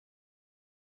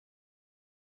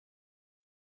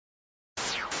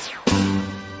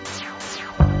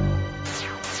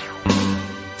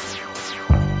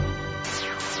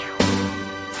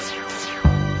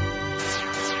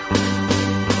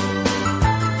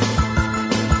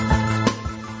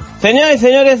Señores y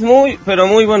señores, muy, pero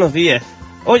muy buenos días.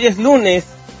 Hoy es lunes,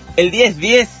 el día es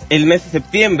 10, el mes de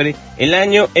septiembre, el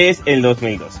año es el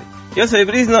 2012. Yo soy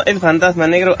Brisno, el fantasma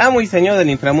negro, amo y señor del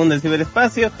inframundo del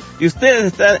ciberespacio, y ustedes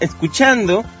están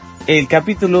escuchando el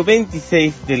capítulo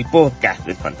 26 del podcast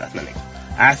del fantasma negro.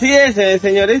 Así es,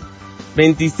 señores,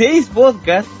 26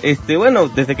 podcasts, bueno,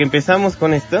 desde que empezamos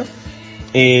con esto,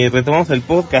 retomamos el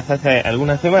podcast hace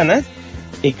algunas semanas,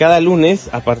 y cada lunes,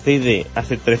 a partir de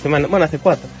hace 3 semanas, bueno, hace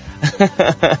 4,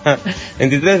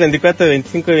 23, 24,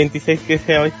 25 y 26 que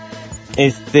sea hoy,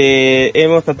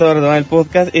 hemos tratado de retomar el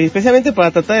podcast, especialmente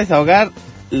para tratar de desahogar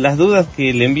las dudas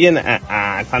que le envían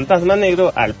al Fantasma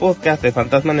Negro, al podcast de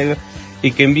Fantasma Negro,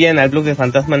 y que envían al blog de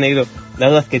Fantasma Negro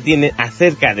las dudas que tienen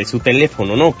acerca de su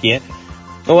teléfono Nokia,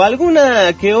 o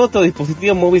alguna que otro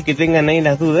dispositivo móvil que tengan ahí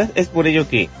las dudas. Es por ello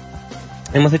que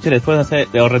hemos hecho el esfuerzo de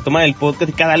retomar el podcast,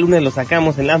 y cada lunes lo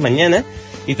sacamos en la mañana,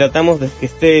 y tratamos de que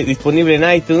esté disponible en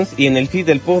iTunes y en el feed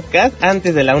del podcast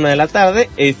antes de la 1 de la tarde,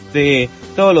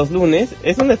 todos los lunes.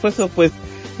 Es un esfuerzo, pues,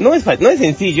 no es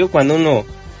sencillo cuando uno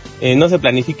no se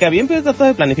planifica bien, pero tratar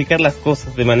de planificar las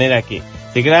cosas de manera que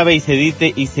se grabe y se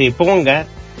edite y se ponga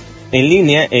en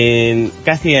línea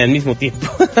casi al mismo tiempo.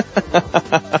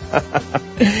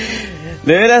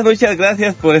 De veras, muchas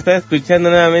gracias por estar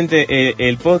escuchando nuevamente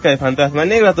el podcast de Fantasma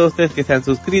Negro, a todos ustedes que se han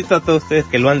suscrito, a todos ustedes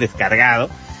que lo han descargado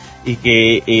y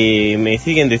que me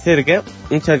siguen de cerca.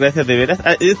 Muchas gracias, de veras.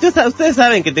 Ustedes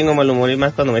saben que tengo mal humor, y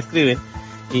más cuando me escriben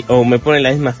o me ponen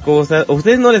las mismas cosas, o a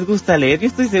ustedes no les gusta leer. Yo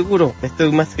estoy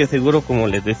más que seguro, como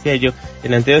les decía yo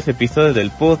en anteriores episodios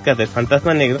del podcast del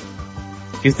Fantasma Negro,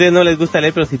 que a ustedes no les gusta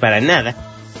leer, pero sí para nada.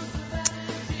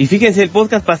 Y fíjense, el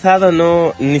podcast pasado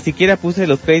ni siquiera puse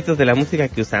los créditos de la música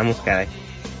que usamos, caray.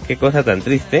 Qué cosa tan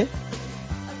triste.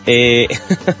 En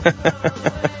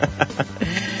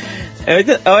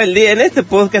este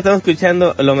podcast estamos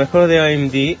escuchando lo mejor de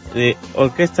OMD, de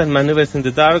Orchestral Maneuvers in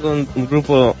the Dark, un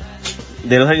grupo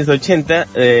de los años 80.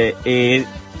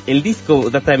 El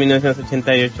disco data de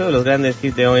 1988, los grandes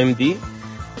hits de OMD.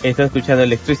 Estamos escuchando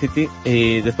Electricity,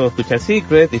 después vamos a escuchar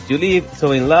Secret, If You Live,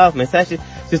 So In Love, Messages.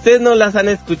 Si ustedes no las han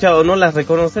escuchado o no las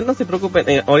reconocen, no se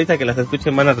preocupen, ahorita que las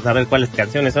escuchen van a saber cuáles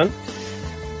canciones son.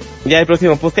 Ya el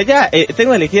próximo podcast,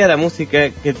 tengo elegida la música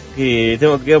que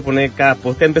quiero poner cada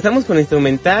podcast. Empezamos con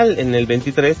instrumental en el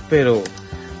 23, pero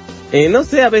no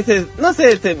sé, a veces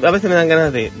me dan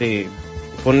ganas de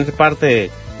poner parte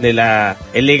de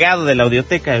el legado de la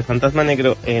audioteca del Fantasma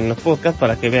Negro en los podcasts,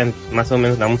 para que vean más o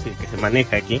menos la música que se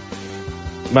maneja aquí.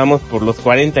 Vamos por los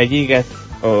 40 gigas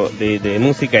de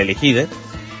música elegida.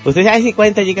 Ustedes dicen, sí,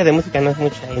 40 gigas de música no es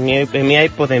mucho. En mi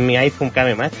iPod, en mi iPhone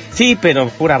cabe más. Sí, pero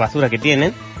pura basura que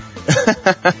tienen.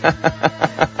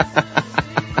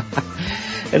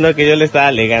 Es lo que yo le estaba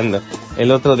alegando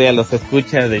el otro día a los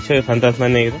escuchas del show de Fantasma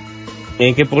Negro,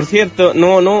 que por cierto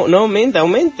no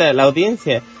aumenta la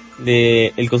audiencia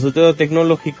de el Consultorio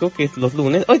Tecnológico, que es los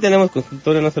lunes. Hoy tenemos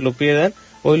Consultorio, no se lo pierdan.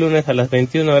 Hoy lunes a las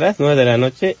 21 horas, 9 de la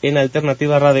noche, en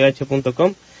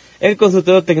alternativaradioh.com, el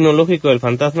Consultorio Tecnológico del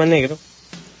Fantasma Negro,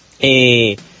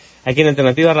 aquí en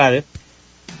Alternativa Radio.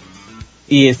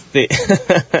 Y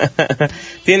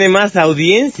tiene más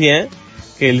audiencia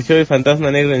que el show de Fantasma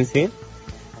Negro en sí,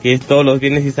 que es todos los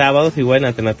viernes y sábados, igual en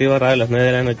Alternativa Radio a las 9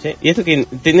 de la noche. Y eso que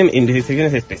tiene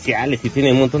secciones especiales y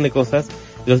tiene un montón de cosas.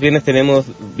 Los viernes tenemos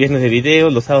viernes de video,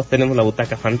 los sábados tenemos la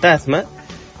butaca fantasma.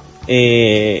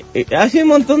 Hace un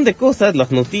montón de cosas,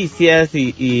 las noticias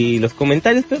y los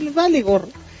comentarios, pero les vale gorro.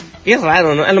 Qué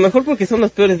raro, ¿no? A lo mejor porque son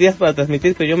los peores días para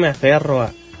transmitir, pero yo me aferro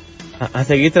a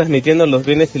seguir transmitiendo los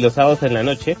viernes y los sábados en la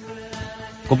noche,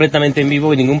 completamente en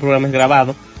vivo, y ningún programa es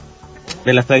grabado.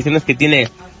 De las tradiciones que tiene...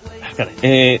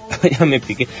 ya me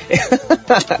piqué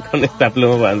con esta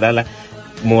pluma para andarla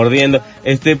mordiendo,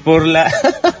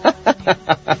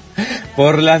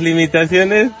 por las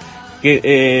limitaciones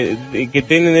que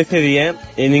tienen ese día.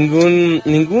 Ningún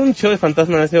show de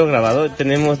Fantasma no ha sido grabado.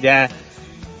 Tenemos ya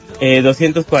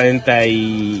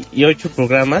 248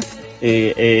 programas.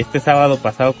 Este sábado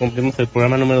pasado cumplimos el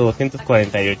programa número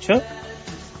 248.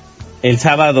 El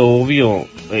sábado, obvio,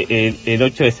 el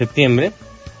 8 de septiembre.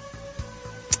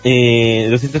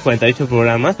 248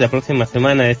 programas. La próxima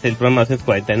semana es el programa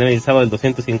 249 y el sábado el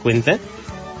 250.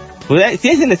 Pues,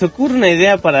 si se les ocurre una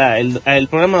idea para el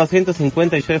programa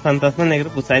 250 y show de Fantasma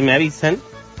Negro, pues ahí me avisan.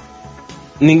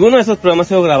 Ninguno de esos programas ha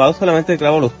sido grabado, solamente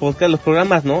grabo los podcasts. Los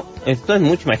programas no, esto es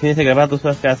mucho. Imagínense grabar 2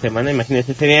 horas cada semana.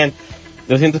 Imagínense, serían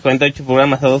 248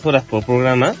 programas a 2 horas por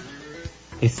programa.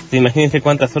 Imagínense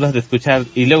cuántas horas de escuchar,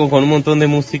 y luego con un montón de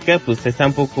música, pues está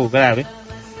un poco grave.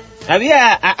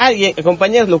 Había alguien,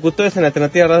 compañeros locutores en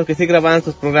Alternativa Radio, que sí grababan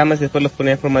sus programas y después los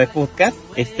ponían en forma de podcast.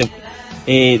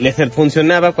 les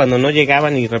funcionaba cuando no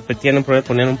llegaban y repetían un programa,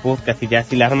 ponían un podcast y ya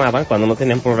así la armaban cuando no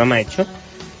tenían programa hecho.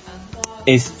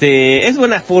 Es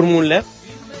buena fórmula.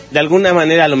 De alguna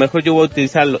manera a lo mejor yo voy a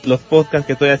utilizar los podcasts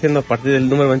que estoy haciendo a partir del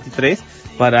número 23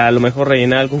 para a lo mejor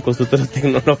rellenar algún consultorio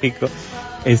tecnológico.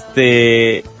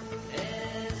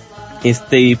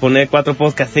 Y poner 4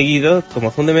 podcasts seguidos,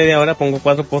 como son de media hora, pongo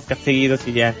 4 podcasts seguidos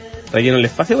y ya relleno el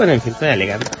espacio. Bueno, en fin, estoy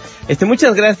alegando.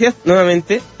 Muchas gracias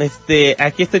nuevamente.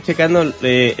 Aquí estoy checando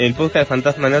el podcast de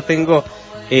Fantasma. No tengo,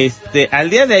 al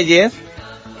día de ayer,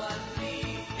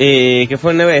 que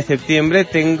fue el 9 de septiembre,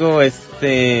 tengo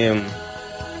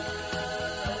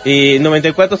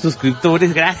 94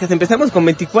 suscriptores. Gracias. Empezamos con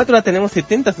 24, ahora tenemos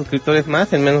 70 suscriptores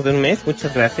más en menos de un mes.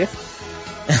 Muchas gracias.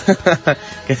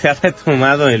 Que se ha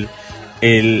retomado el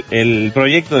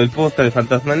proyecto del podcast de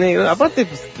Fantasma Negro. Aparte,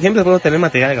 pues, siempre podemos tener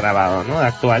material grabado, ¿no?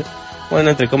 Actual. Bueno,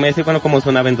 entre comillas, y bueno, cómo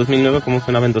sonaba en 2009, cómo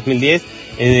sonaba en 2010,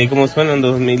 cómo suena en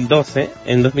 2012.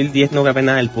 En 2010 no grabé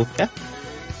nada del podcast.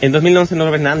 En 2011 no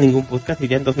grabé nada, ningún podcast, y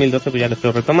ya en 2012 pues ya lo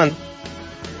estoy retomando.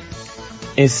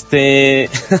 Estoy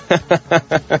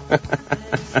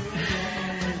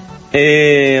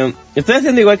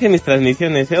haciendo igual que mis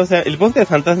transmisiones, O sea, el podcast de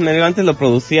Fantasma Negro antes lo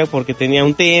producía porque tenía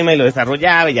un tema y lo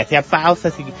desarrollaba y hacía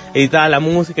pausas y editaba la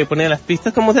música y ponía las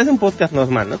pistas como se hace un podcast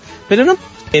normal, ¿no? Pero no,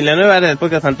 en la nueva era del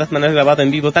podcast Fantasma Negro grabado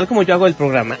en vivo, tal como yo hago el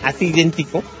programa, así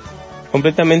idéntico,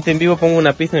 completamente en vivo, pongo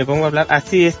una pista y me pongo a hablar,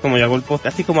 así es como yo hago el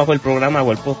podcast, así como hago el programa,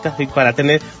 hago el podcast, y para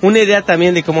tener una idea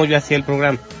también de cómo yo hacía el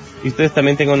programa. Y ustedes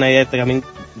también tengan una idea,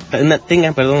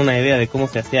 una idea de cómo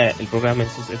se hacía el programa en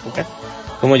sus épocas,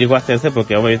 cómo llegó a hacerse,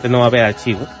 porque obviamente no va a haber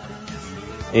archivos.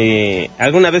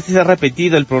 Alguna vez se ha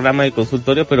repetido el programa del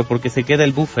consultorio, pero porque se queda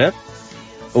el buffer,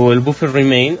 o el buffer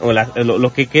remain, o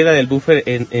lo que queda del buffer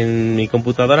en mi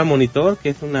computadora monitor, que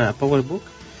es una PowerBook,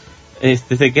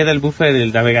 se queda el buffer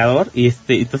del navegador, y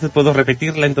entonces puedo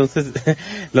repetirla, entonces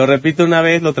lo repito una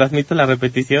vez, lo transmito la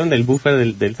repetición del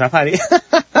buffer del Safari,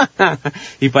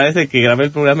 y parece que grabé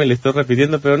el programa y le estoy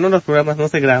repitiendo, pero no, los programas no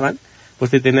se graban, por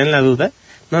si tenían la duda.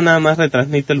 No, nada más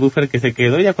retransmito el buffer que se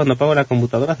quedó, ya cuando apago la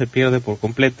computadora se pierde por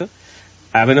completo,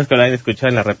 a menos que lo hayan escuchado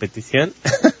en la repetición.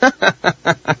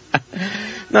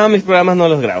 No, mis programas no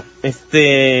los grabo.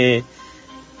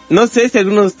 No sé si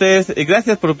alguno de ustedes,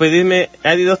 gracias por pedirme,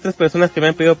 hay 2-3 personas que me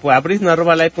han pedido por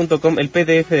abrisno@live.com el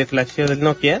PDF de flasheo del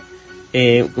Nokia,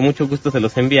 con mucho gusto se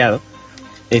los he enviado.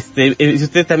 Si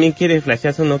usted también quiere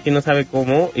flashear su Nokia y no sabe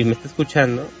cómo, y me está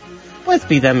escuchando, pues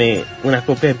pídame una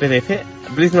copia de PDF,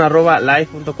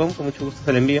 abrisno@live.com, con mucho gusto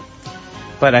se lo envío,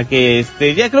 para que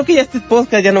ya creo que ya este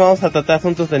podcast ya no vamos a tratar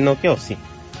asuntos de Nokia, o sí.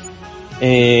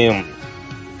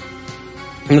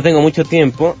 No tengo mucho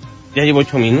tiempo, ya llevo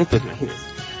 8 minutos,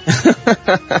 imagínense.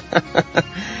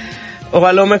 O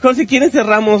a lo mejor si quieren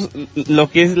cerramos lo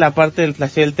que es la parte del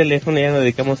flasheo del teléfono y ya nos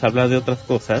dedicamos a hablar de otras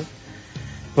cosas,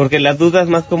 porque las dudas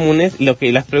más comunes,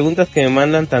 las preguntas que me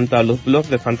mandan tanto a los blogs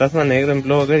de Fantasma Negro en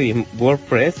Blogger y en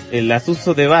WordPress, las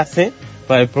uso de base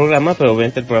para el programa, pero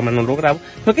obviamente el programa no lo grabo,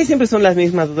 porque siempre son las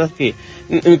mismas dudas, que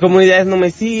mi comunidad no me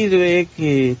sirve,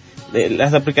 que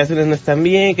las aplicaciones no están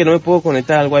bien, que no me puedo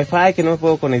conectar al Wi-Fi, que no me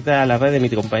puedo conectar a la red de mi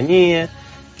compañía,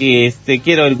 que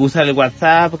quiero usar el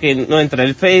WhatsApp, que no entra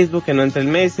el Facebook, que no entra el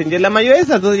Messenger. La mayoría de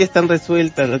esas dudas ya están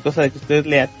resueltas, la cosa de que ustedes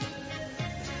lean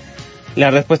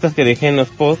las respuestas que dejé en los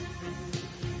posts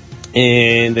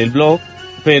del blog,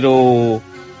 pero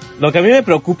lo que a mí me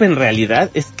preocupa en realidad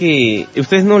es que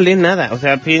ustedes no leen nada, o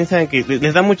sea, piensan que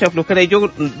les da mucha flojera, y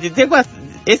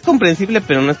es comprensible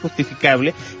pero no es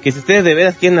justificable que si ustedes de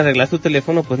veras quieren arreglar su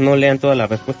teléfono, pues no lean todas las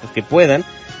respuestas que puedan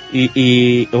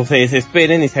o se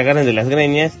desesperen y se agarren de las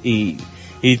greñas y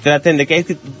traten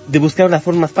de buscar las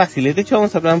formas fáciles. De hecho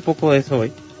vamos a hablar un poco de eso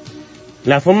hoy.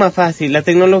 La forma fácil, la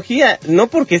tecnología, no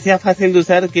porque sea fácil de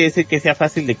usar quiere decir que sea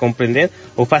fácil de comprender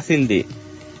o fácil de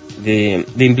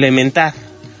implementar.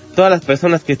 Todas las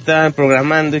personas que estaban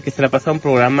programando y que se la pasaban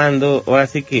programando, ahora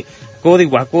sí que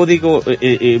código a código,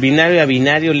 binario a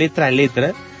binario, letra a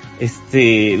letra,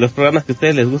 los programas que a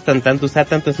ustedes les gustan tanto usar,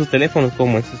 tanto en sus teléfonos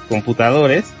como en sus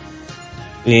computadores,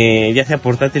 ya sea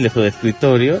portátiles o de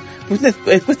escritorio, pues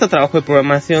les cuesta trabajo de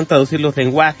programación, traducir los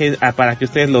lenguajes para que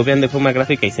ustedes lo vean de forma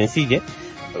gráfica y sencilla.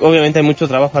 Obviamente hay mucho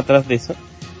trabajo atrás de eso.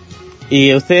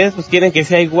 Y ustedes pues quieren que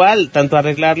sea igual, tanto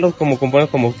arreglarlo como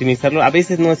componerlo como optimizarlo. A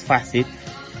veces no es fácil.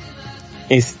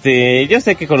 Yo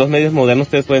sé que con los medios modernos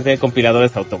ustedes pueden tener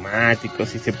compiladores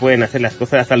automáticos y se pueden hacer las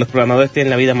cosas, hasta los programadores tienen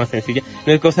la vida más sencilla.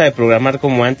 No es cosa de programar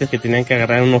como antes, que tenían que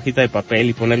agarrar una hojita de papel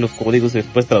y poner los códigos y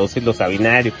después traducirlos a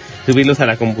binario, subirlos a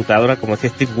la computadora como hacía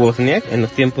Steve Wozniak en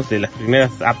los tiempos de las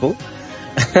primeras Apple.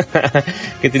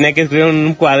 que tenía que escribir en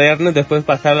un cuaderno y después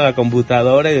pasarlo a la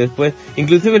computadora y después,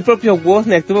 inclusive el propio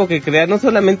Wozniak tuvo que crear no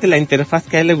solamente la interfaz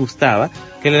que a él le gustaba,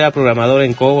 que él era programador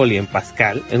en COBOL y en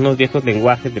Pascal, en unos viejos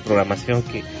lenguajes de programación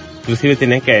que inclusive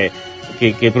tenían que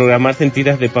programarse en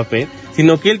tiras de papel,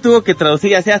 sino que él tuvo que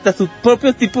traducir ya sea hasta su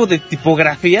propio tipo de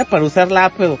tipografía para usar la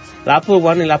Apple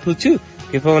I y la Apple II,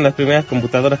 que fueron las primeras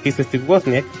computadoras que hizo Steve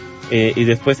Wozniak, y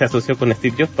después se asoció con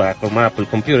Steve Jobs para formar Apple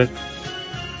Computer,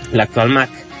 la actual Mac.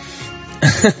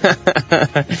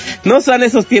 No son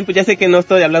esos tiempos, ya sé que no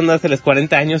estoy hablando de hace los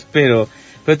 40 años, pero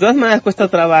de todas maneras cuesta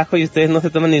trabajo y ustedes no se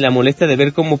toman ni la molestia de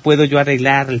ver cómo puedo yo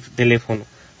arreglar el teléfono,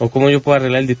 o cómo yo puedo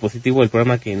arreglar el dispositivo, el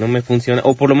programa que no me funciona,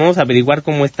 o por lo menos averiguar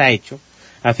cómo está hecho,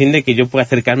 a fin de que yo pueda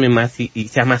acercarme más y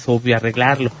sea más obvio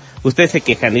arreglarlo. Ustedes se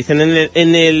quejan, dicen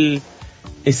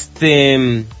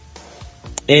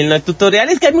en los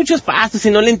tutoriales que hay muchos pasos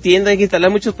y no le entiendo, hay que instalar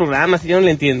muchos programas y yo no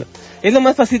le entiendo. Es lo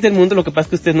más fácil del mundo, lo que pasa es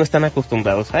que ustedes no están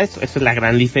acostumbrados a eso es la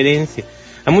gran diferencia.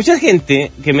 A mucha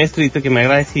gente que me ha escrito, que me ha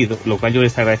agradecido, lo cual yo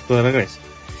les agradezco de regreso,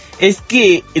 es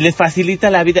que les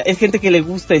facilita la vida, es gente que le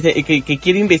gusta, que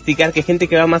quiere investigar, que gente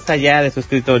que va más allá de su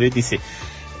escritorio, dice,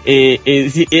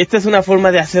 si esta es una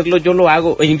forma de hacerlo, yo lo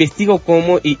hago, e investigo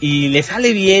cómo, y le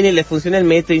sale bien, y le funciona el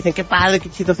método, y dicen, qué padre, qué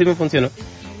chido, sí me funcionó.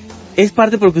 Es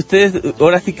parte porque ustedes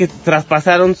ahora sí que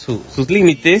traspasaron sus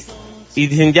límites, y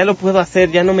dicen, ya lo puedo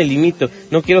hacer, ya no me limito,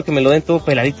 no quiero que me lo den todo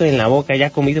peladito en la boca, ya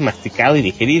comido, masticado y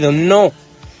digerido, no,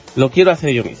 lo quiero hacer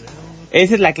yo mismo.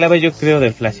 Esa es la clave, yo creo,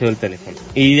 del flasheo del teléfono.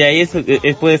 Y de ahí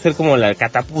puede ser como la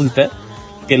catapulta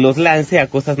que los lance a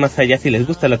cosas más allá si les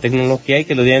gusta la tecnología y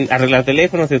que lo digan arreglar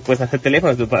teléfonos, y después hacer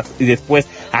teléfonos, y después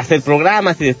hacer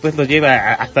programas, y después lo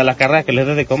lleva hasta la carrera que les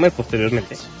dé de comer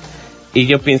posteriormente. Y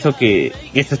yo pienso que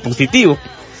esto es positivo.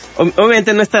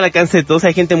 Obviamente no está al alcance de todos,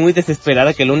 hay gente muy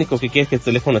desesperada que lo único que quiere es que el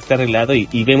teléfono esté arreglado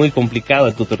y ve muy complicado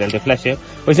el tutorial de flasheo.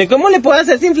 O sea, ¿cómo le puedo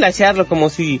hacer sin flashearlo? Como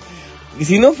si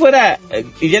no fuera,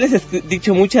 y ya les he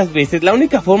dicho muchas veces, la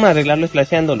única forma de arreglarlo es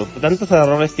flasheándolo. Tantos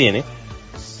errores tiene,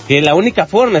 que la única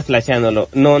forma es flasheándolo.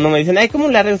 No me dicen, ay, ¿cómo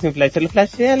le arreglo sin flashearlo?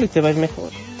 Flashealo y te va a ir mejor.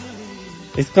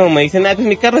 Es como me dicen, ay, pues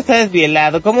mi carro está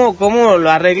desvielado, ¿cómo lo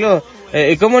arreglo?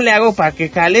 ¿Cómo le hago para que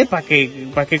jale, para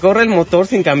que corra el motor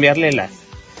sin cambiarle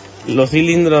los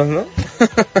cilindros, ¿no?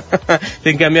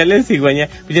 Sin cambiarle el cigüeña.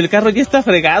 Pues el carro ya está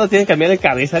fregado, tienen que cambiarle el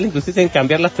cabezal, inclusive tienen que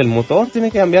cambiarle hasta el motor,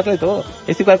 tienen que cambiarle todo.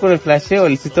 Es igual con el flasheo,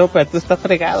 el sistema operativo está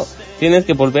fregado, tienes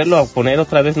que volverlo a poner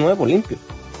otra vez nuevo, limpio.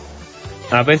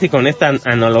 A ver si con esta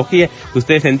analogía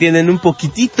ustedes entienden un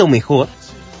poquitito mejor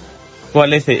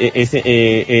cuál es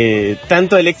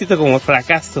tanto el éxito como el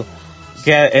fracaso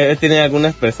que tienen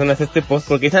algunas personas este post,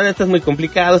 porque dicen, esto es muy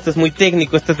complicado, esto es muy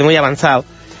técnico, esto es muy avanzado.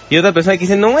 Y otra persona que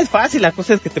dice, no, es fácil, la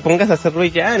cosa es que te pongas a hacerlo y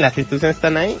ya, las instrucciones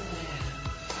están ahí.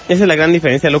 Esa es la gran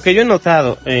diferencia. Lo que yo he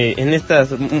notado en estas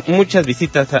muchas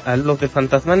visitas al blog de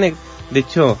Fantasma Negro, de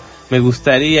hecho, me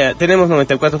gustaría, tenemos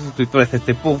 94 suscriptores a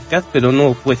este podcast, pero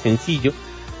no fue sencillo,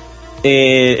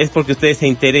 es porque ustedes se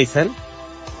interesan.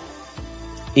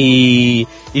 Y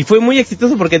fue muy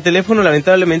exitoso porque el teléfono,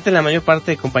 lamentablemente, la mayor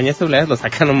parte de compañías celulares lo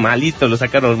sacaron malito, lo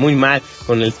sacaron muy mal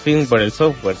con el firmware, el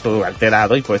software, todo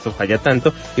alterado, y por eso falla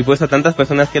tanto, y por eso a tantas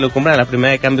personas que lo compran a la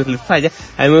primera de cambios les falla.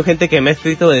 Hay mucha gente que me ha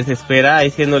escrito desesperada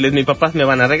diciéndoles, mis papás me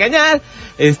van a regañar,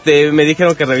 me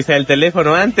dijeron que revisara el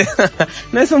teléfono antes.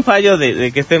 No es un fallo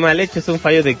de que esté mal hecho, es un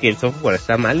fallo de que el software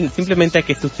está mal, simplemente hay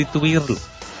que sustituirlo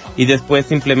y después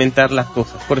implementar las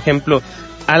cosas. Por ejemplo,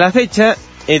 a la fecha,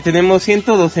 tenemos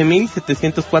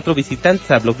 112.704 visitantes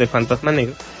al blog de Fantasma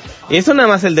Negro. Eso nada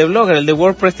más el de Blogger. El de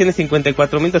WordPress tiene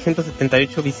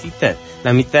 54.278 visitas,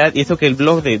 la mitad, y eso que el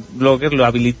blog de Blogger lo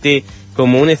habilité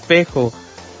como un espejo.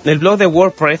 El blog de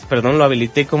WordPress, perdón, lo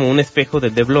habilité como un espejo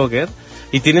del de Blogger,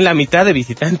 y tiene la mitad de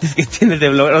visitantes que tiene el de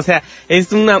Blogger. O sea,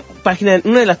 es una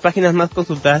de las páginas más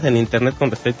consultadas en internet con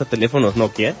respecto a teléfonos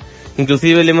Nokia.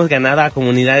 Inclusive le hemos ganado a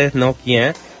comunidades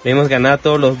Nokia, le hemos ganado a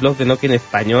todos los blogs de Nokia en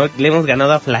español, le hemos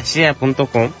ganado a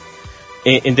flashea.com.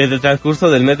 Desde el transcurso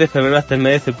del mes de febrero hasta el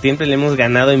mes de septiembre le hemos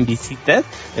ganado en visitas,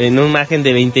 en un margen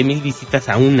de 20,000 visitas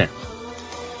a una.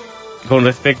 Con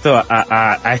respecto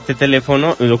a este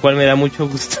teléfono, lo cual me da mucho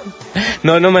gusto.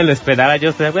 No me lo esperaba yo.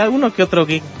 O sea, alguno que otro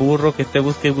geek burro que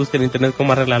busque en internet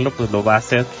cómo arreglarlo, pues lo va a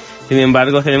hacer. Sin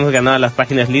embargo, hemos ganado a las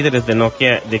páginas líderes de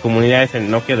Nokia, de comunidades en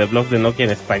Nokia, de blogs de Nokia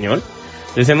en español.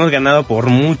 Les hemos ganado por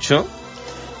mucho.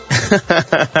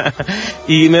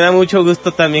 Y me da mucho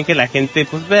gusto también que la gente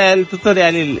pues vea el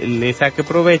tutorial y le saque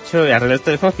provecho y arregle los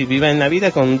teléfonos y viva en la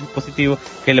vida con un dispositivo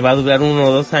que le va a durar 1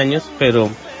 o 2 años, pero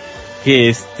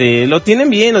que lo tienen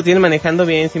bien, lo tienen manejando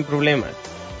bien sin problemas.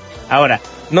 Ahora,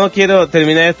 no quiero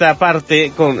terminar esta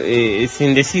parte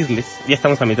sin decirles, ya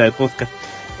estamos a mitad del podcast,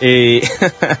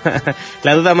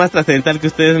 La duda más trascendental que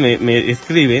ustedes me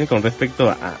escriben con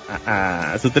respecto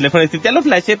a su teléfono es: ya lo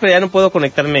flashé, pero ya no puedo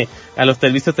conectarme a los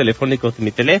servicios telefónicos de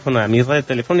mi teléfono, a mi red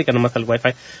telefónica, nomás al Wi-Fi.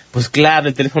 Pues claro,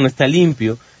 el teléfono está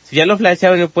limpio. Si ya lo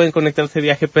flashearon y no pueden conectarse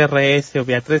vía GPRS o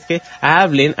vía 3G,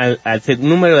 hablen al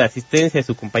número de asistencia de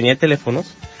su compañía de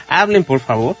teléfonos, hablen por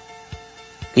favor,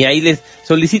 y ahí les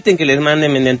soliciten que les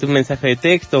manden mediante un mensaje de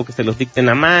texto, o que se los dicten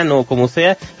a mano, o como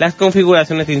sea, las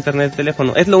configuraciones de internet del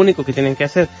teléfono. Es lo único que tienen que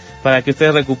hacer para que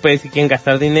ustedes recuperen. Si quieren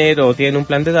gastar dinero o tienen un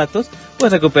plan de datos,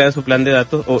 pues recuperan su plan de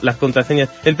datos o las contraseñas.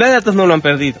 El plan de datos no lo han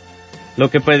perdido. Lo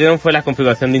que perdieron fue la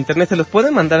configuración de internet. Se los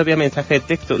pueden mandar vía mensaje de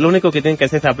texto. Lo único que tienen que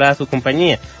hacer es hablar a su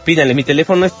compañía. Pídanle: mi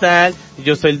teléfono es tal,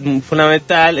 yo soy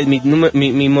fundamental,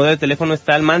 mi modelo de teléfono es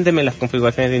tal, mándeme las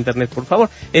configuraciones de internet, por favor.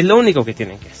 Es lo único que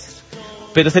tienen que hacer.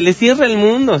 Pero se les cierra el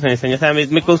mundo, señor. O sea,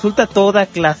 me consulta toda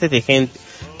clase de gente.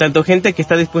 Tanto gente que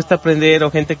está dispuesta a aprender,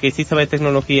 o gente que sí sabe de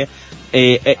tecnología,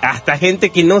 hasta gente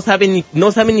que no sabe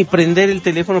ni prender el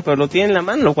teléfono, pero lo tiene en la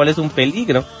mano, lo cual es un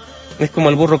peligro. Es como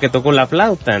el burro que tocó la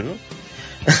flauta, ¿no?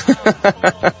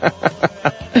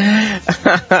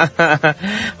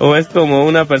 O es como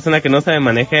una persona que no sabe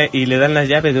manejar y le dan las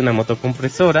llaves de una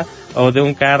motocompresora o de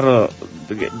un carro,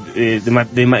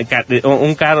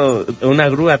 una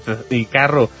grúa y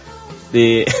carro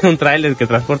de un tráiler que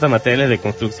transporta materiales de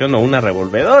construcción, o una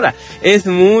revolvedora. Es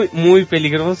muy, muy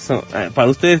peligroso para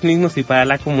ustedes mismos y para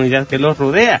la comunidad que los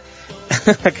rodea,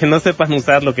 que no sepan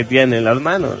usar lo que tienen en las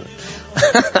manos.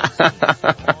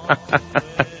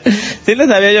 Sí les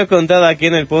había yo contado aquí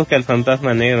en el podcast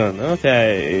Fantasma Negro, ¿no? O sea,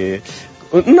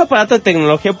 un aparato de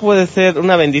tecnología puede ser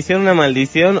una bendición, una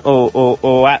maldición,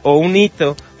 o un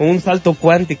hito, o un salto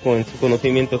cuántico en su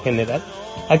conocimiento general.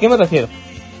 ¿A qué me refiero?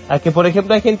 A que, por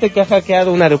ejemplo, hay gente que ha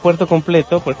hackeado un aeropuerto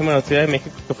completo, por ejemplo, en la Ciudad de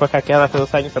México, que fue hackeada hace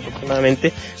 2 años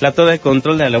aproximadamente, la torre de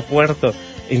control del aeropuerto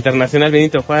internacional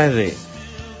Benito Juárez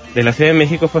de la Ciudad de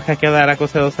México fue hackeada ahora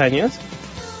cosa de 2 años.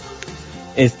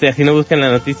 Así no busquen la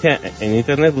noticia en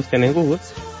internet, busquen en Google.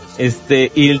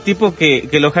 Y el tipo que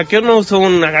lo hackeó no usó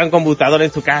una gran computadora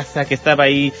en su casa, que estaba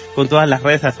ahí con todas las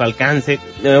redes a su alcance.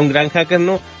 Un gran hacker,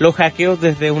 no, lo hackeó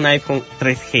desde un iPhone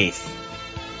 3GS.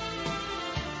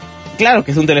 Claro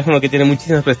que es un teléfono que tiene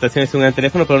muchísimas prestaciones, un gran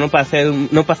teléfono, pero no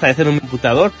pasa de ser un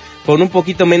computador con un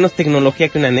poquito menos tecnología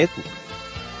que una netbook.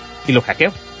 Y lo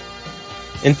hackeó.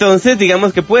 Entonces,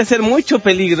 digamos que puede ser mucho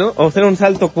peligro, o ser un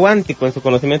salto cuántico en su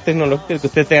conocimiento tecnológico, que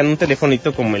ustedes tengan un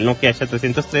telefonito como el Nokia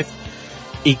H303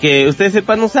 y que ustedes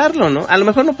sepan usarlo, ¿no? A lo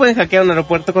mejor no pueden hackear un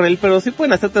aeropuerto con él, pero sí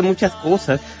pueden hacer muchas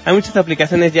cosas. Hay muchas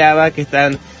aplicaciones Java que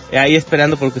están ahí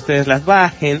esperando porque ustedes las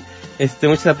bajen.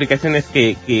 Muchas aplicaciones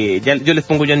que ya yo les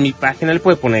pongo yo en mi página. Le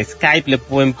pueden poner Skype, le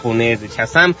pueden poner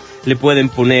Shazam, le pueden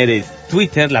poner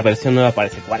Twitter, la versión nueva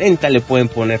parece 40, le pueden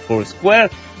poner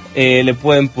Foursquare, le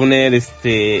pueden poner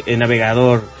el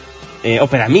navegador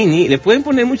Opera Mini, le pueden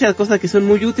poner muchas cosas que son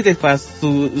muy útiles para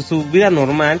su vida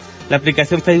normal. La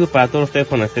aplicación Facebook para todos los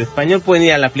teléfonos en español. Pueden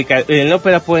ir a la aplicación, en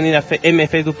Opera pueden ir a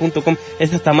mfacebook.com,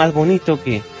 es hasta más bonito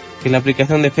que la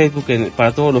aplicación de Facebook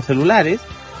para todos los celulares.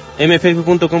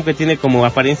 mfacebook.com, que tiene como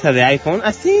apariencia de iPhone,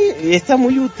 así está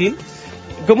muy útil.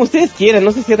 Como ustedes quieran,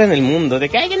 no se cierren el mundo de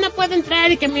que alguien no puede entrar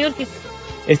y que me urge.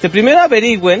 Primero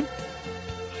averigüen,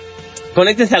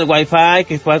 conéctense al Wi-Fi,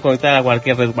 que se pueda conectar a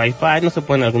cualquier red Wi-Fi. No se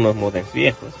pueden algunos modems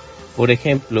viejos, por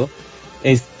ejemplo.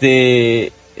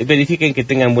 Verifiquen que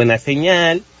tengan buena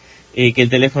señal, que el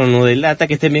teléfono no delata,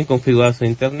 que estén bien configurados su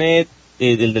internet,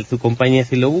 el de su compañía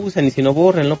si lo usan, y si no,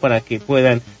 bórrenlo para que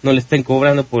no le estén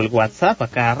cobrando por el WhatsApp a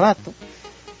cada rato.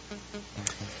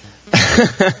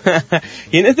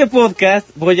 Y en este podcast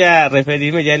voy a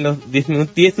referirme, ya en los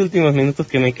 10 últimos minutos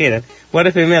que me quedan, voy a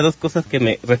referirme a 2 cosas que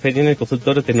me referí en el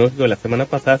consultorio tecnológico de la semana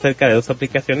pasada acerca de 2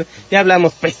 aplicaciones. Ya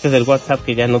hablamos pestes del WhatsApp,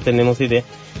 que ya no tenemos idea.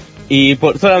 Y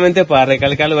solamente para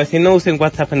recalcarlo, voy a decir: no usen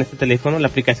WhatsApp en este teléfono. La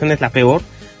aplicación es la peor.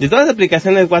 De todas las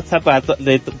aplicaciones WhatsApp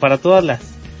para todas las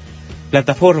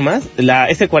plataformas, la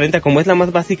S40, como es la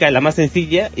más básica, la más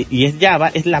sencilla, y es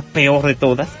Java, es la peor de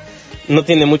todas. No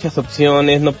tiene muchas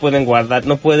opciones, no pueden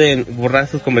borrar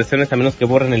sus conversaciones a menos que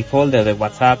borren el folder de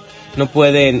WhatsApp, no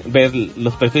pueden ver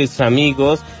los perfiles de sus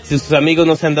amigos. Si sus amigos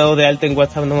no se han dado de alta en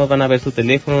WhatsApp, no van a ver su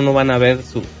teléfono, no van a ver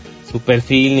su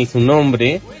perfil ni su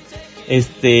nombre.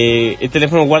 El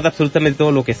teléfono guarda absolutamente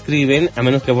todo lo que escriben, a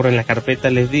menos que borren la carpeta,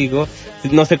 les digo.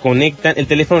 No se conectan, el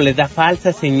teléfono les da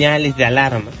falsas señales de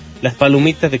alarma. Las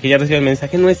palomitas de que ya reciben el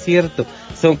mensaje, no es cierto,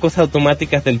 son cosas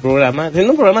automáticas del programa. En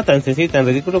un programa tan sencillo y tan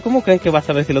ridículo, ¿cómo creen que va a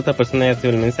saber si la otra persona ya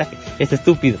recibió el mensaje? Es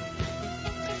estúpido.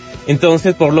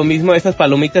 Entonces, por lo mismo, esas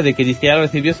palomitas de que dice que ya lo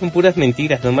recibió son puras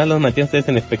mentiras, nomás los mantienen ustedes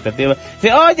en expectativa.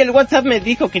 Dice, oye, el WhatsApp me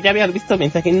dijo que ya habían visto el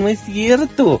mensaje. No es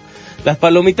cierto. Las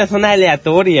palomitas son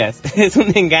aleatorias. Es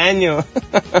un engaño.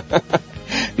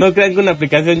 No crean que una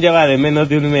aplicación Java de menos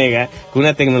de 1 mega, con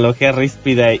una tecnología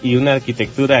ríspida y una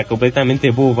arquitectura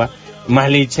completamente boba,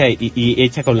 mal hecha y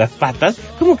hecha con las patas.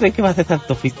 ¿Cómo creen que va a ser tan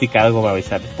sofisticado algo va a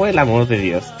avisar? Por el amor de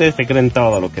Dios, ustedes se creen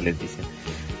todo lo que les dicen.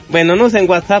 Bueno, no usen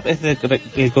WhatsApp, es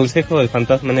el consejo del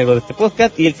fantasma negro de este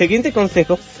podcast. Y el siguiente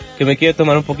consejo, que me quiero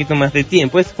tomar un poquito más de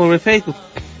tiempo, es sobre Facebook.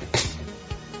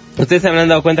 Ustedes se habrán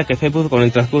dado cuenta que Facebook, con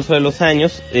el transcurso de los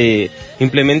años,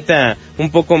 implementa un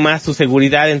poco más su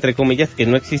seguridad, entre comillas, que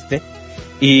no existe,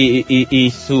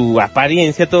 y su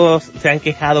apariencia. Todos se han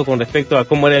quejado con respecto a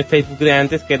cómo era el Facebook de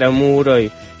antes, que era un muro y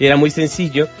era muy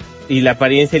sencillo, y la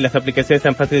apariencia y las aplicaciones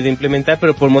eran fáciles de implementar,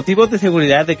 pero por motivos de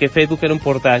seguridad, de que Facebook era un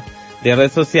portal de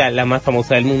red social, la más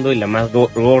famosa del mundo y la más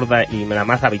gorda y la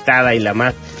más habitada y la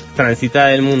más transitada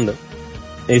del mundo,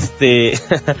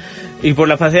 y por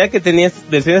la facilidad que tenía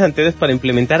versiones anteriores para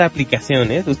implementar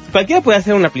aplicaciones, cualquiera puede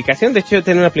hacer una aplicación. De hecho, yo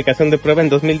tenía una aplicación de prueba. En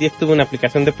 2010 tuve una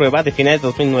aplicación de prueba, de finales de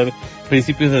 2009,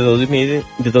 principios de 2010,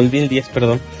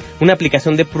 una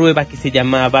aplicación de prueba que se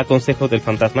llamaba Consejos del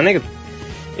Fantasma Negro.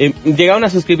 Llegaron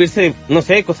a suscribirse, no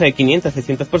sé, cosa de 500,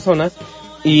 600 personas,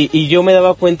 y yo me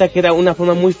daba cuenta que era una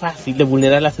forma muy fácil de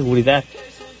vulnerar la seguridad.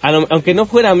 Aunque no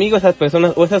fuera amigo esas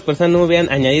personas, o esas personas no me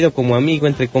hubieran añadido como amigo,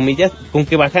 entre comillas, con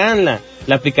que bajaran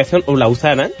la aplicación o la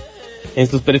usaran en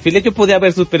sus perfiles, yo podía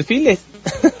ver sus perfiles,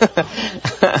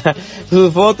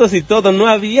 sus fotos y todo. No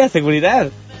había seguridad.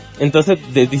 Entonces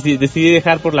decidí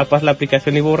dejar por la paz la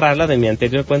aplicación y borrarla de mi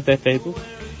anterior cuenta de Facebook,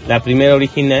 la primera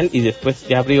original, y después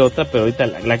ya abrí otra, pero ahorita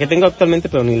la que tengo actualmente,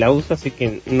 pero ni la uso, así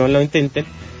que no lo intenten.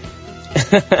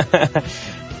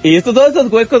 Y todos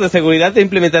estos huecos de seguridad de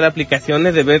implementar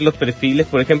aplicaciones, de ver los perfiles,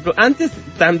 por ejemplo, antes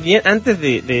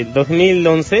de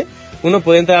 2011, uno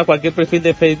podía entrar a cualquier perfil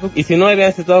de Facebook, y si no había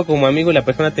aceptado como amigo y la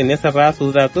persona tenía cerrados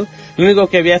sus datos, lo único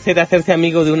que había hacer era hacerse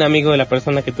amigo de un amigo de la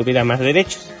persona que tuviera más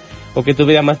derechos, o que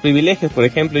tuviera más privilegios. Por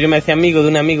ejemplo, yo me hacía amigo de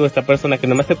un amigo de esta persona que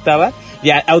no me aceptaba,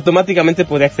 y automáticamente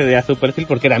podía acceder a su perfil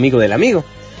porque era amigo del amigo.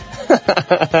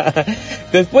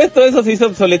 Después todo eso se hizo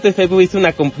obsoleto y Facebook hizo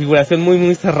una configuración muy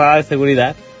muy cerrada de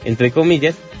seguridad, entre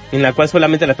comillas, en la cual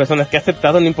solamente las personas que ha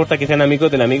aceptado, no importa que sean amigos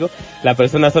del amigo, la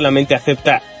persona solamente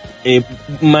acepta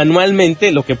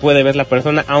manualmente lo que puede ver la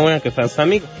persona, aunque sea su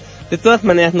amigo. De todas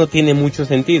maneras no tiene mucho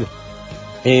sentido.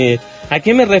 ¿A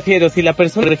qué me refiero? Si la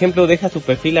persona, por ejemplo, deja su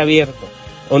perfil abierto,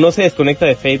 o no se desconecta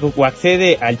de Facebook, o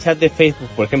accede al chat de Facebook,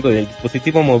 por ejemplo, del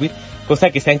dispositivo móvil, cosa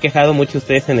que se han quejado muchos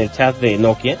ustedes en el chat de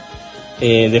Nokia,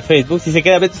 de Facebook, si se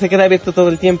queda abierto todo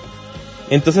el tiempo.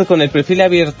 Entonces, con el perfil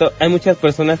abierto, hay muchas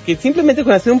personas que simplemente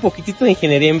con hacer un poquitito de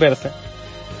ingeniería inversa,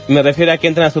 me refiero a que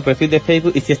entran a su perfil de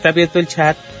Facebook, y si está abierto el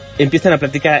chat, empiezan a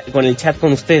platicar con el chat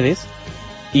con ustedes,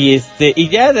 y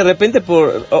ya de repente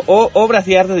por obras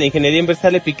y artes de ingeniería inversa,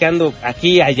 le picando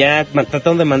aquí y allá,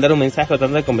 tratando de mandar un mensaje,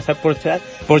 tratando de conversar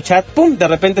por chat, pum, de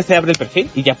repente se abre el perfil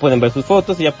y ya pueden ver sus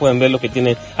fotos y ya pueden ver lo que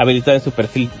tienen habilitado en su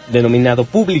perfil denominado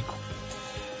público,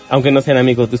 aunque no sean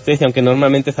amigos de ustedes y aunque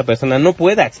normalmente esa persona no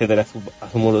pueda acceder a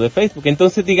su muro de Facebook.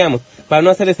 Entonces, digamos, para no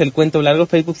hacerles el cuento largo,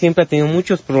 Facebook siempre ha tenido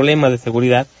muchos problemas de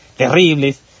seguridad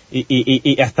terribles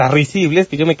y hasta risibles,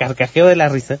 que yo me carcajeo de la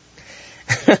risa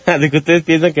de que ustedes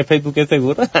piensan que Facebook es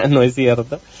seguro. No es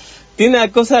cierto. Tiene una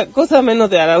cosa menos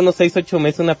de ahora unos 6-8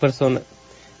 meses, una persona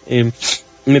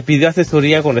me pidió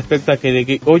asesoría con respecto a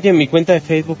que oye, mi cuenta de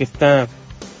Facebook está,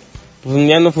 pues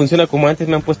ya no funciona como antes,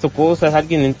 me han puesto cosas,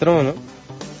 alguien entró, ¿no?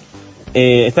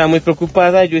 Estaba muy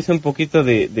preocupada. Yo hice un poquito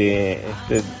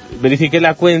verifiqué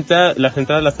la cuenta, las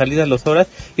entradas, las salidas, las horas,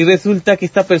 y resulta que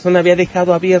esta persona había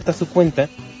dejado abierta su cuenta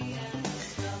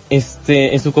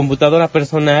en su computadora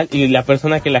personal, y la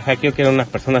persona que la hackeó, que era una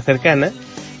persona cercana,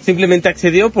 simplemente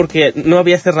accedió porque no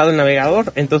había cerrado el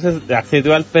navegador. Entonces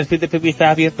accedió al perfil de Facebook y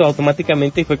estaba abierto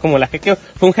automáticamente, y fue como la hackeó.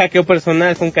 Fue un hackeo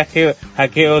personal, fue un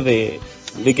hackeo de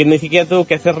que ni siquiera tuvo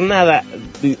que hacer nada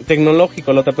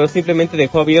tecnológico, pero simplemente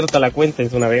dejó abierta la cuenta en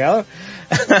su navegador,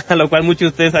 lo cual muchos de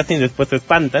ustedes hacen y después se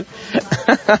espantan.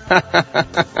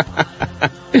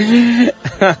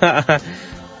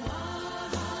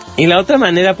 Y la otra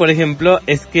manera, por ejemplo,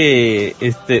 es que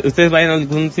ustedes vayan a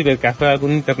algún cibercafé, a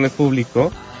algún internet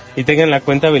público, y tengan la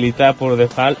cuenta habilitada por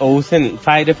default, o usen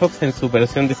Firefox en su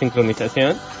versión de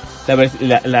sincronización.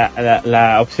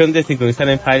 La opción de sincronizar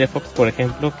en Firefox, por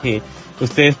ejemplo, que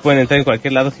ustedes pueden entrar en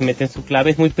cualquier lado si meten su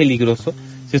clave, es muy peligroso.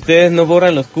 si ustedes no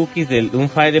borran los cookies de un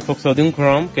Firefox o de un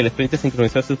Chrome que les permite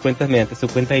sincronizar sus cuentas mediante su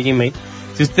cuenta de Gmail,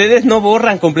 si ustedes no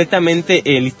borran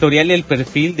completamente el historial y el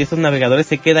perfil de esos navegadores,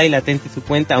 se queda ahí latente su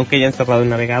cuenta aunque hayan cerrado el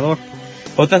navegador.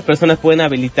 Otras personas pueden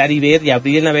habilitar y ver y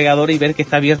abrir el navegador y ver que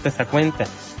está abierta esa cuenta,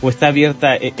 o está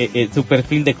abierta su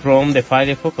perfil de Chrome, de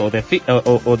Firefox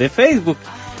o de Facebook,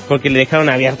 porque le dejaron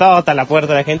abierta la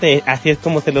puerta a la gente. Así es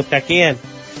como se los hackean.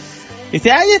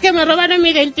 Dice, ay, es que me robaron mi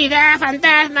identidad,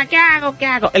 fantasma, ¿qué hago?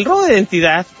 El robo de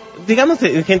identidad, digamos,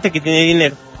 gente que tiene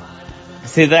dinero,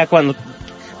 se da cuando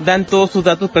dan todos sus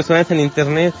datos personales en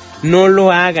internet. No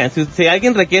lo hagan. Si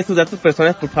alguien requiere sus datos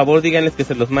personales, por favor díganles que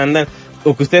se los mandan,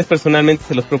 o que ustedes personalmente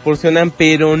se los proporcionan,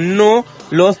 pero no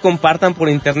los compartan por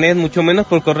internet, mucho menos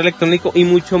por correo electrónico y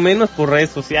mucho menos por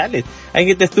redes sociales. Hay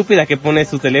gente estúpida que pone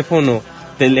su teléfono,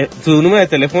 su número de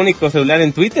telefónico celular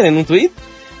en Twitter, en un tweet,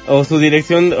 o su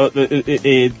dirección,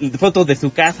 fotos de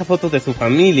su casa, fotos de su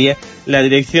familia, la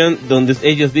dirección donde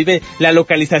ellos viven, la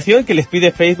localización que les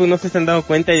pide Facebook. No sé si se han dado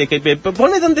cuenta de que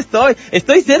pone dónde estoy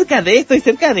cerca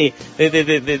de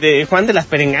Juan de las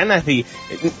Perenganas, y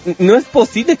no es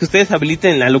posible que ustedes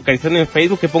habiliten la localización en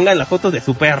Facebook, que pongan las fotos de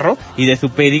su perro y de su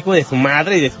perico, de su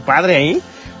madre y de su padre ahí.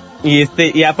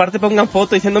 Y aparte pongan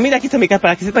fotos diciendo, mira, aquí está mi casa,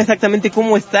 para que sepa exactamente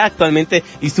cómo está actualmente,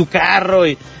 y su carro,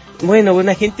 y bueno,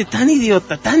 una gente tan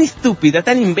idiota, tan estúpida,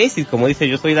 tan imbécil, como dice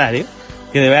Yo Soy Dario,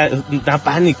 que de verdad da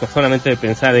pánico solamente de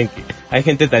pensar en que hay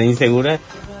gente tan insegura.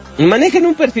 Manejen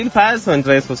un perfil falso en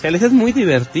redes sociales, es muy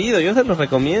divertido, yo se los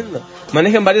recomiendo.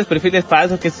 Manejen varios perfiles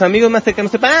falsos, que sus amigos más cercanos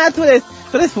sepan, tú eres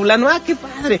fulano, qué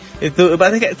padre.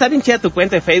 Está bien chida tu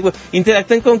cuenta de Facebook,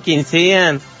 interactúen con quien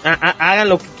sean, hagan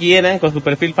lo que quieran con su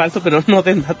perfil falso, pero no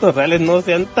den datos reales, no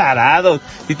sean tarados.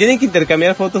 Si tienen que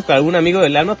intercambiar fotos con algún amigo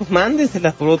del alma, pues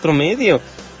mándenselas por otro medio.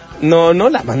 No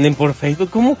la manden por Facebook,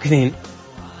 ¿cómo creen?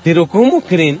 Pero ¿cómo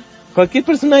creen? Cualquier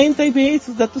persona entra y ve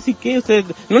sus datos, y qué, ustedes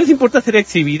no les importa ser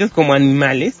exhibidos como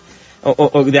animales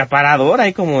o de aparador,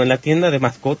 ahí como en la tienda de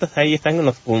mascotas, ahí están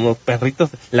unos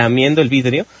perritos lamiendo el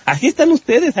vidrio. Así están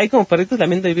ustedes, ahí como perritos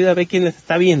lamiendo el vidrio a ver quién les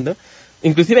está viendo.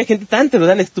 Inclusive hay gente tan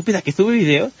estúpida que sube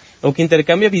videos o que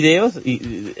intercambia videos,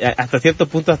 y hasta cierto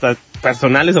punto hasta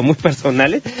personales o muy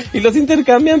personales, y los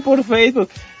intercambian por Facebook.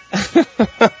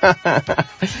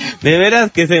 De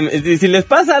veras que si les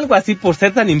pasa algo así por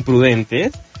ser tan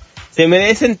imprudentes, se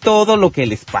merecen todo lo que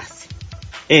les pase.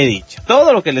 He dicho,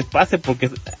 todo lo que les pase porque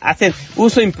hacen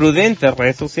uso imprudente de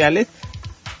redes sociales.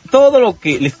 Todo lo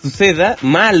que les suceda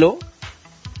malo,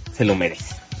 se lo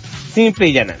merecen. Simple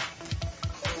y llanamente.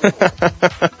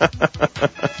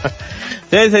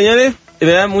 Señores,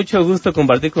 me da mucho gusto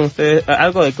compartir con ustedes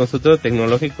algo del Consultorio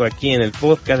Tecnológico aquí en el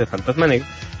podcast de Fantasma Negro.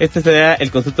 Este será el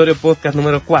Consultorio Podcast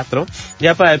número 4.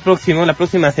 Ya para la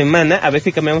próxima semana, a ver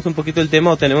si cambiamos un poquito el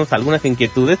tema o tenemos algunas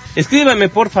inquietudes. Escríbanme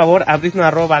por favor a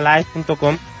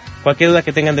brisno@live.com. Cualquier duda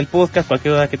que tengan del podcast,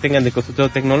 cualquier duda que tengan del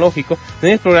Consultorio Tecnológico.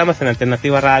 Tenéis programas en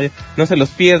Alternativa Radio, no se los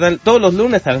pierdan. Todos los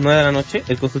lunes a las 9 de la noche,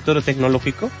 el Consultorio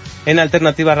Tecnológico en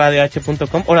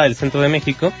alternativaradioh.com, hora del Centro de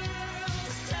México.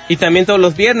 Y también todos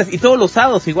los viernes y todos los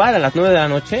sábados igual a las 9 de la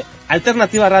noche,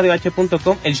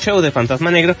 alternativaradioh.com, el show de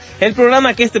Fantasma Negro, el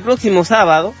programa que este próximo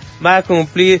sábado va a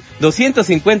cumplir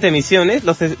 250 emisiones.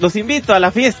 Los invito a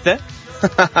la fiesta.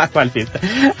 ¿Cuál fiesta?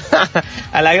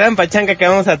 A la gran pachanga que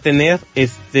vamos a tener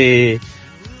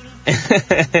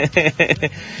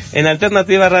en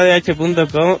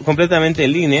alternativaradioh.com, completamente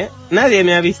en línea. Nadie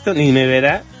me ha visto ni me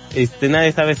verá.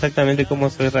 Nadie sabe exactamente cómo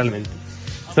soy realmente.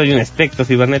 Soy un espectro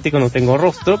cibernético, no tengo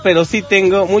rostro, pero sí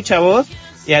tengo mucha voz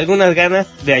y algunas ganas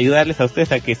de ayudarles a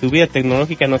ustedes a que su vida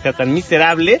tecnológica no sea tan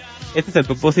miserable. Este es el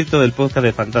propósito del podcast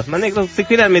de Fantasma Negro. Si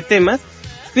quieren temas,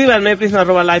 escríbanme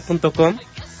prisma@live.com.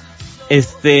 Si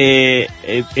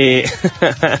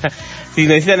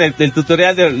necesitan el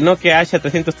tutorial del Nokia Asha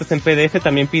 303 en PDF,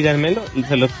 también pídanmelo,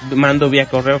 se los mando vía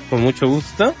correo con mucho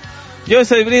gusto. Yo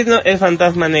soy Brisno, el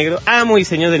Fantasma Negro, amo y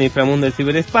señor del inframundo del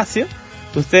ciberespacio.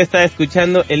 Usted está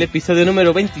escuchando el episodio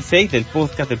número 26 del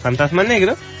podcast del Fantasma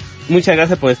Negro. Muchas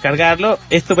gracias por descargarlo.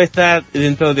 Esto va a estar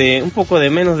dentro de un poco de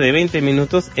menos de 20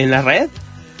 minutos en la red,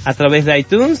 a través de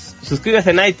iTunes. Suscríbase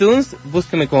en iTunes,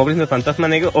 búsqueme como Brisno el Fantasma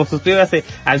Negro, o suscríbase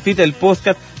al feed del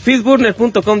podcast,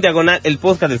 feedburner.com/ el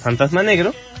podcast del Fantasma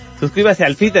Negro. Suscríbase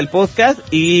al feed del podcast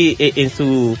y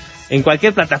en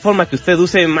cualquier plataforma que usted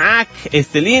use, Mac,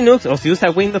 Linux, o si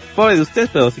usa Windows, pobre de usted,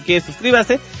 pero si quiere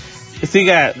suscríbase.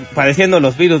 Siga padeciendo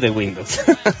los virus de Windows.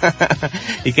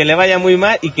 Y que le vaya muy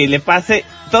mal y que le pase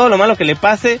todo lo malo que le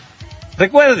pase.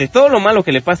 Recuerde, todo lo malo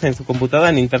que le pase en su computadora,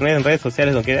 en internet, en redes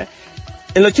sociales, lo que sea,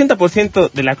 el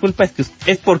 80% de la culpa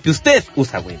es porque usted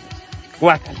usa Windows.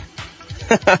 Guácala.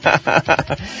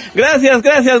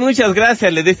 Gracias, muchas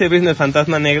gracias, le dice Brisno el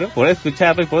Fantasma Negro, por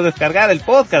escucharlo y por descargar el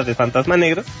podcast de Fantasma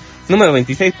Negro, número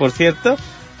 26, por cierto.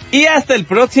 Y hasta el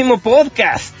próximo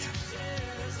podcast.